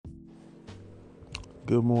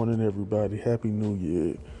Good morning, everybody. Happy New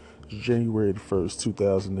Year. It's January the 1st,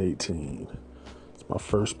 2018. It's my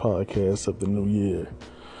first podcast of the new year.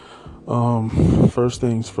 First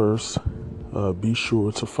things first, be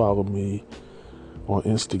sure to follow me on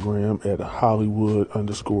Instagram at Hollywood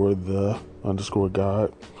underscore the underscore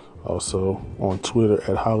God. Also on Twitter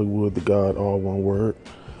at Hollywood the God, all one word.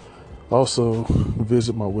 Also,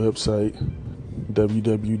 visit my website,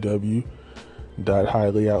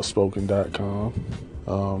 www.highlyoutspoken.com.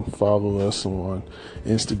 Follow us on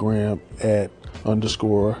Instagram at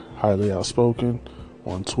underscore highly outspoken,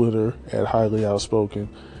 on Twitter at highly outspoken,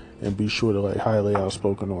 and be sure to like highly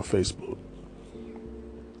outspoken on Facebook.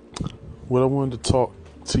 What I wanted to talk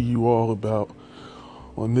to you all about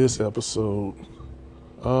on this episode,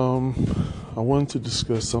 I wanted to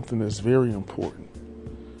discuss something that's very important,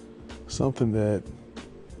 something that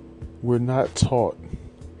we're not taught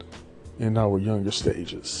in our younger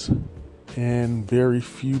stages, and very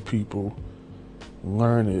few people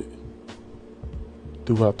learn it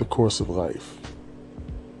throughout the course of life.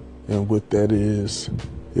 And what that is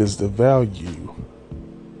the value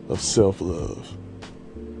of self-love.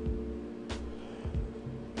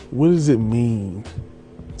 What does it mean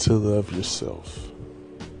to love yourself?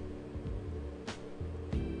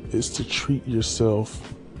 It's to treat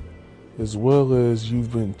yourself as well as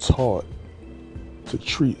you've been taught to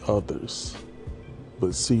treat others.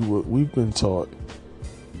 But see, what we've been taught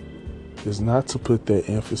is not to put that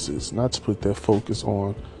emphasis, not to put that focus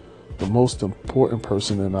on the most important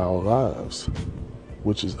person in our lives,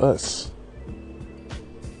 which is us.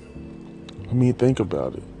 I mean, think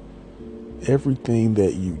about it. Everything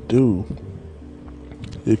that you do,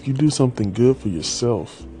 if you do something good for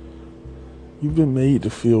yourself, you've been made to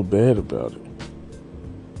feel bad about it.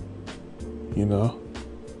 You know?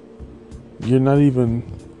 You're not even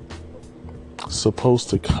supposed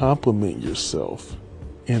to compliment yourself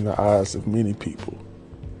in the eyes of many people.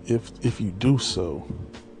 If you do so,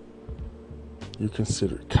 you're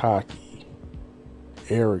considered cocky,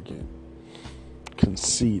 arrogant,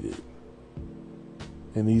 conceited.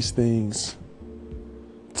 And these things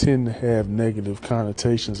tend to have negative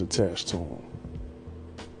connotations attached to them.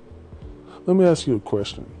 Let me ask you a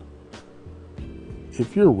question.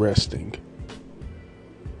 If you're resting,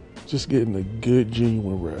 just getting a good,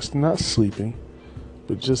 genuine rest, not sleeping,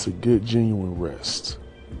 but just a good, genuine rest,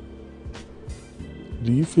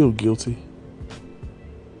 do you feel guilty?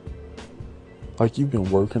 Like you've been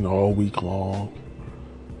working all week long.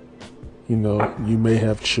 You know, you may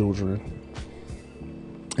have children,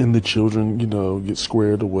 and the children, get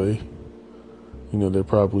squared away. They're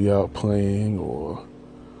probably out playing, or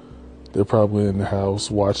they're probably in the house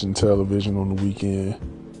watching television on the weekend.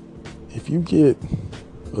 If you get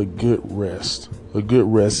a good rest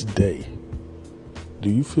day, do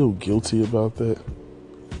you feel guilty about that?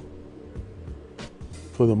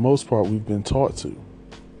 For the most part, we've been taught to.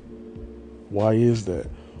 Why is that?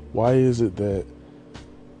 Why is it that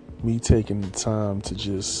me taking the time to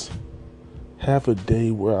just have a day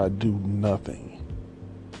where I do nothing,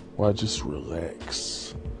 where I just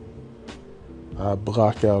relax, I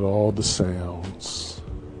block out all the sounds,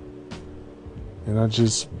 and I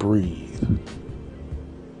just breathe,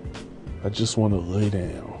 I just want to lay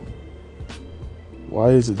down?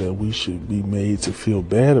 Why is it that we should be made to feel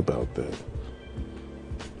bad about that?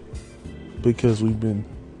 Because we've been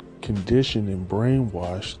conditioned and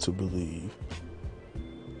brainwashed to believe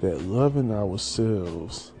that loving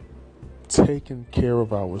ourselves, taking care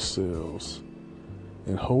of ourselves,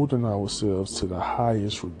 and holding ourselves to the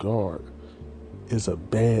highest regard is a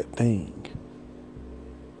bad thing.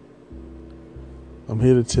 I'm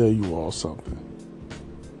here to tell you all something.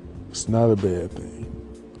 It's not a bad thing.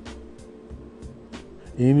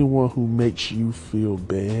 Anyone who makes you feel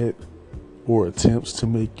bad or attempts to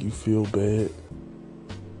make you feel bad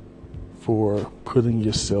for putting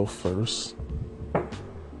yourself first,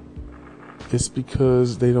 it's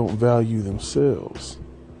because they don't value themselves.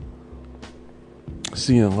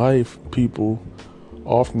 See, in life, people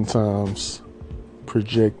oftentimes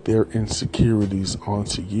project their insecurities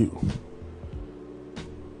onto you.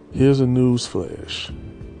 Here's a news flash.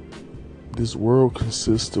 This world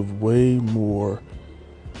consists of way more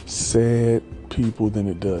sad people than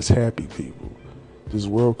it does happy people. This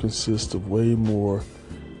world consists of way more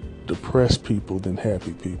depressed people than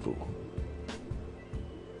happy people.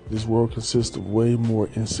 This world consists of way more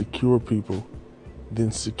insecure people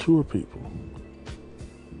than secure people.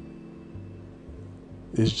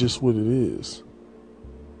 It's just what it is.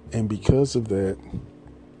 And because of that,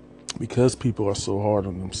 because people are so hard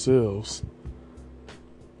on themselves,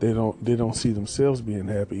 they don't see themselves being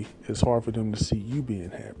happy. It's hard for them to see you being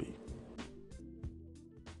happy.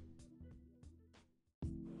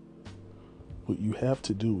 what you have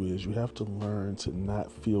to do is you have to learn to not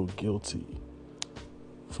feel guilty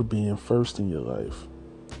for being first in your life.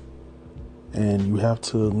 And you have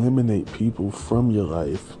to eliminate people from your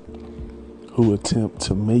life who attempt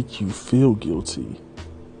to make you feel guilty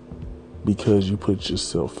because you put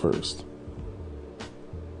yourself first.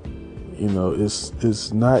 You know,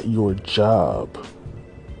 it's not your job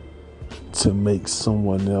to make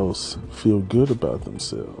someone else feel good about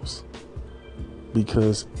themselves,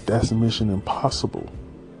 because that's mission impossible.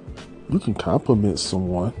 You can compliment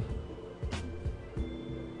someone.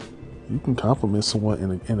 You can compliment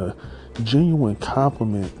someone, and a genuine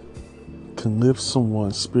compliment can lift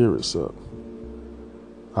someone's spirits up.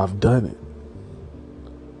 I've done it.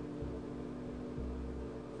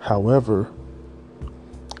 However,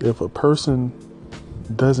 if a person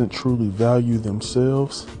doesn't truly value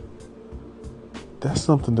themselves, that's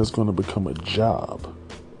something that's going to become a job.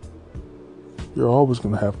 You're always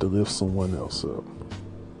going to have to lift someone else up,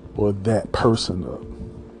 or that person up,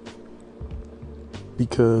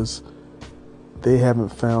 because they haven't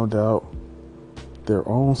found out their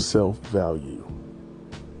own self-value.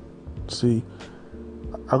 See,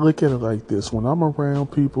 I look at it like this. When I'm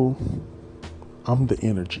around people, I'm the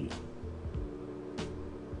energy.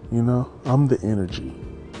 You know, I'm the energy.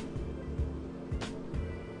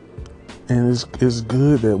 And it's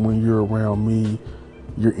good that when you're around me,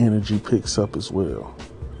 your energy picks up as well.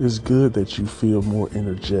 It's good that you feel more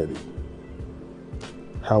energetic.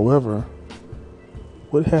 However,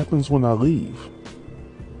 what happens when I leave?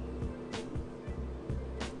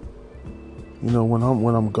 You know, when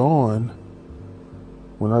I'm gone,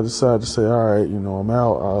 when I decide to say, all right, you know, I'm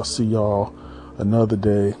out, I'll see y'all another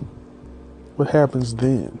day, what happens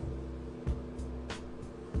then?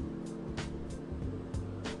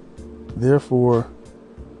 Therefore,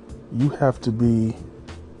 you have to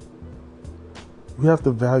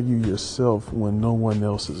value yourself when no one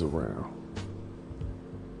else is around.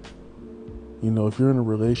 You know, if you're in a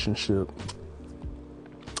relationship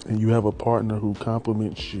and you have a partner who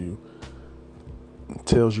compliments you,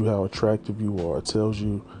 tells you how attractive you are, tells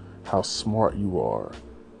you how smart you are,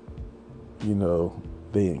 you know,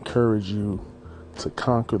 they encourage you to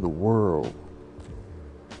conquer the world.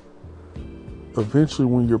 Eventually,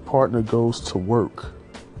 when your partner goes to work,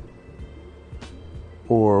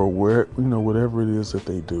 or where, you know, whatever it is that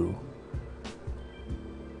they do,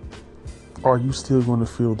 are you still going to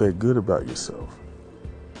feel that good about yourself?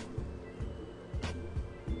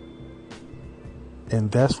 And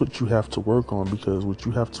that's what you have to work on, because what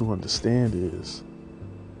you have to understand is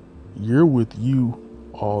you're with you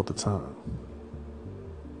all the time.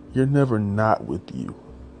 You're never not with you.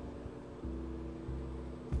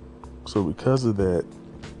 So because of that,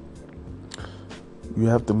 you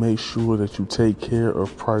have to make sure that you take care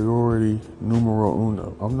of priority numero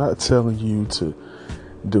uno. I'm not telling you to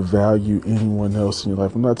devalue anyone else in your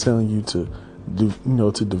life. I'm not telling you to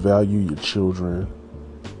devalue your children,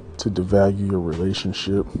 to devalue your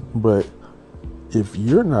relationship. But if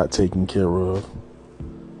you're not taken care of,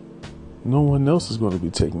 no one else is going to be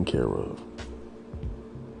taken care of.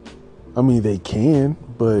 I mean, they can,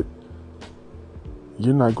 but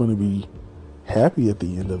you're not going to be happy at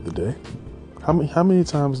the end of the day. How many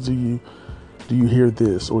times do you hear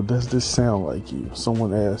this, or does this sound like you?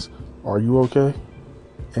 Someone asks, "Are you okay?"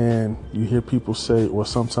 And you hear people say, or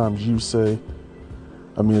sometimes you say,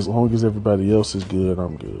 "I mean, as long as everybody else is good,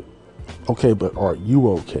 I'm good." Okay, but are you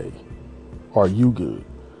okay? Are you good?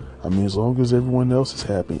 I mean, as long as everyone else is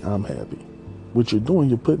happy, I'm happy. What you're doing,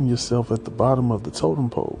 you're putting yourself at the bottom of the totem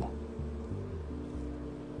pole.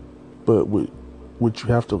 But what you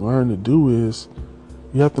have to learn to do is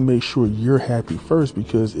you have to make sure you're happy first,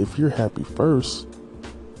 because if you're happy first,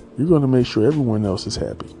 you're going to make sure everyone else is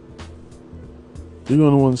happy. You're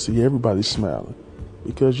going to want to see everybody smiling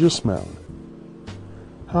because you're smiling.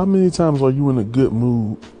 How many times are you in a good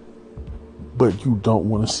mood, but you don't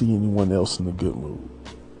want to see anyone else in a good mood?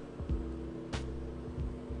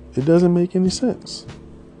 It doesn't make any sense.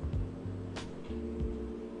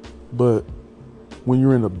 But when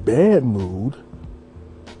you're in a bad mood,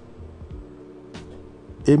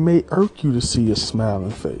 it may irk you to see a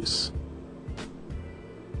smiling face.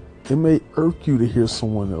 It may irk you to hear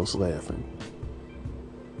someone else laughing.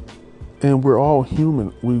 And we're all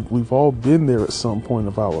human. We've all been there at some point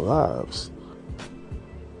of our lives.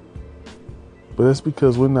 But that's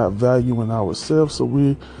because we're not valuing ourselves, so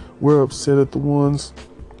we're upset at the ones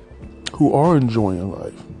who are enjoying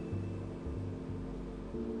life.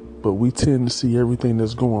 But we tend to see everything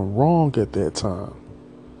that's going wrong at that time,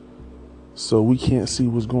 so we can't see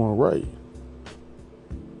what's going right.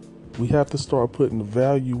 We have to start putting the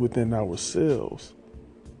value within ourselves.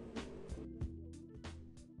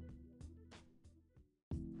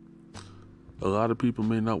 A lot of people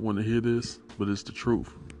may not want to hear this, but it's the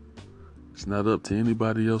truth. It's not up to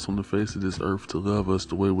anybody else on the face of this earth to love us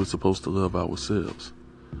the way we're supposed to love ourselves.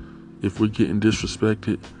 If we're getting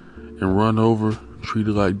disrespected and run over,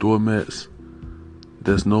 treated like doormats,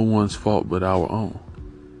 that's no one's fault but our own.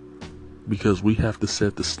 Because we have to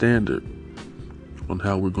set the standard on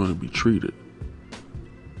how we're going to be treated.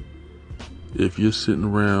 If you're sitting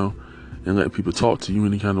around and letting people talk to you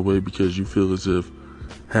any kind of way because you feel as if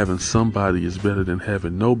having somebody is better than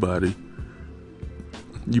having nobody,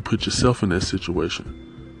 you put yourself in that situation.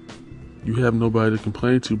 You have nobody to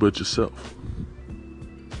complain to but yourself.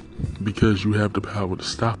 Because you have the power to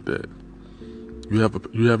stop that. You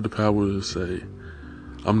have the power to say,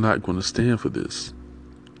 I'm not going to stand for this.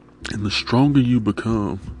 And the stronger you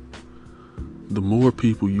become, the more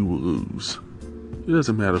people you will lose. It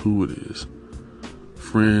doesn't matter who it is.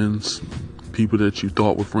 Friends, people that you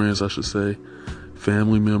thought were friends, I should say,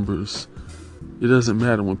 family members. It doesn't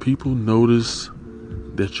matter. When people notice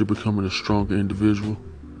that you're becoming a stronger individual,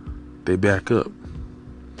 they back up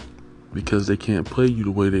because they can't play you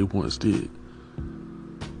the way they once did.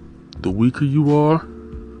 The weaker you are,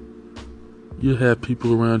 you'll have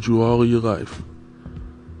people around you all of your life.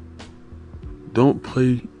 Don't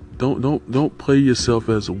play yourself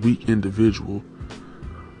as a weak individual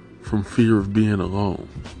from fear of being alone.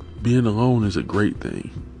 Being alone is a great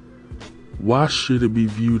thing. Why should it be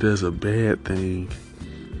viewed as a bad thing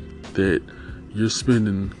that you're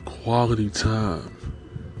spending quality time,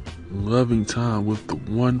 loving time with the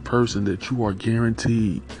one person that you are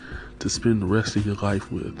guaranteed to spend the rest of your life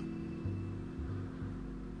with?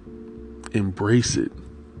 Embrace it.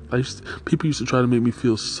 People used to try to make me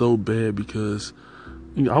feel so bad because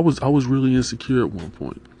I was really insecure at one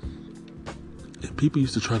point. And people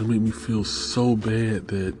used to try to make me feel so bad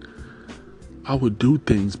that I would do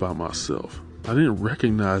things by myself. I didn't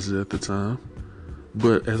recognize it at the time.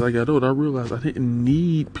 But as I got older, I realized I didn't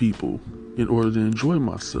need people in order to enjoy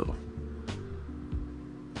myself.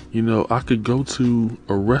 I could go to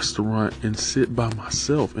a restaurant and sit by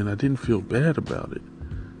myself and I didn't feel bad about it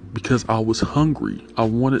because I was hungry. I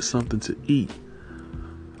wanted something to eat.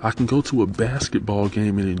 I can go to a basketball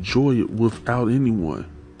game and enjoy it without anyone.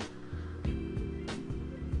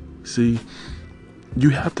 See, you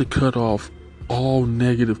have to cut off all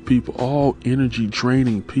negative people, all energy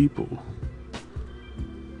draining people.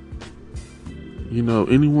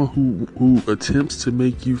 Anyone who attempts to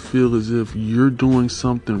make you feel as if you're doing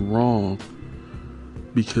something wrong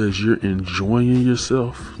because you're enjoying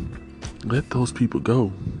yourself, let those people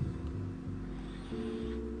go.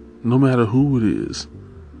 No matter who it is.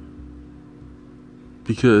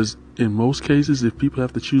 Because in most cases, if people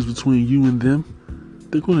have to choose between you and them,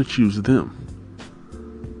 they're going to choose them.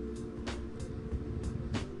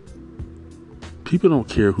 People don't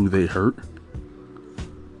care who they hurt.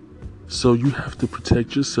 So you have to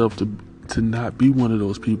protect yourself to not be one of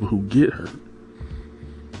those people who get hurt.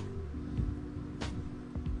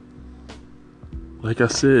 Like I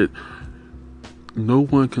said, no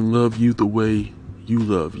one can love you the way you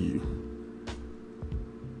love you.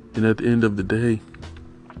 And at the end of the day,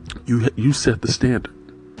 you set the standard.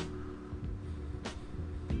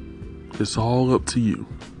 It's all up to you.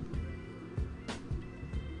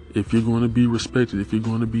 If you're going to be respected, if you're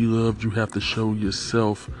going to be loved, you have to show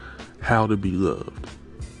yourself how to be loved.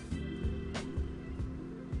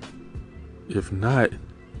 If not,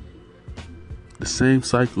 the same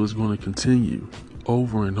cycle is going to continue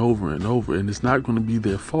over and over and over, and it's not going to be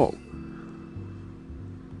their fault.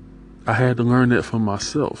 I had to learn that for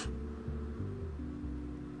myself,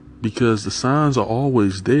 because the signs are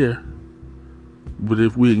always there, but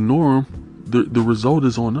if we ignore them, the result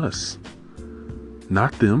is on us,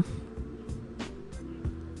 not them.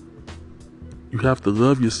 You have to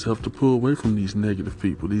love yourself to pull away from these negative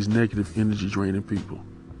people, these negative energy draining people,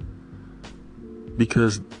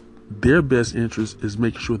 because their best interest is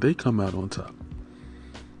making sure they come out on top.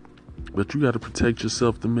 But you got to protect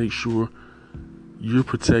yourself to make sure you're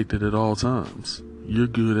protected at all times. You're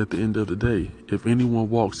good at the end of the day. If anyone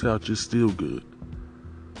walks out, you're still good.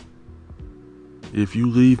 If you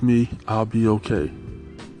leave me, I'll be okay.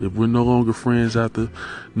 If we're no longer friends after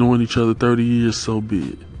knowing each other 30 years, so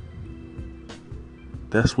be it.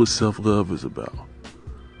 That's what self-love is about.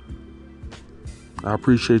 I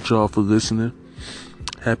appreciate y'all for listening.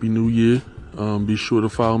 Happy New Year. Be sure to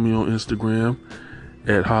follow me on Instagram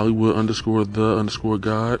at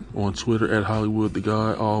Hollywood_the_God, on Twitter at Hollywood the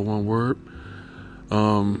God, all one word.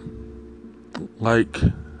 Like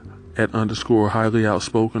at _highly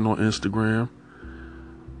outspoken on Instagram,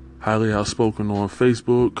 highly outspoken on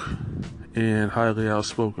Facebook, and highly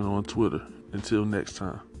outspoken on Twitter. Until next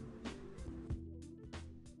time.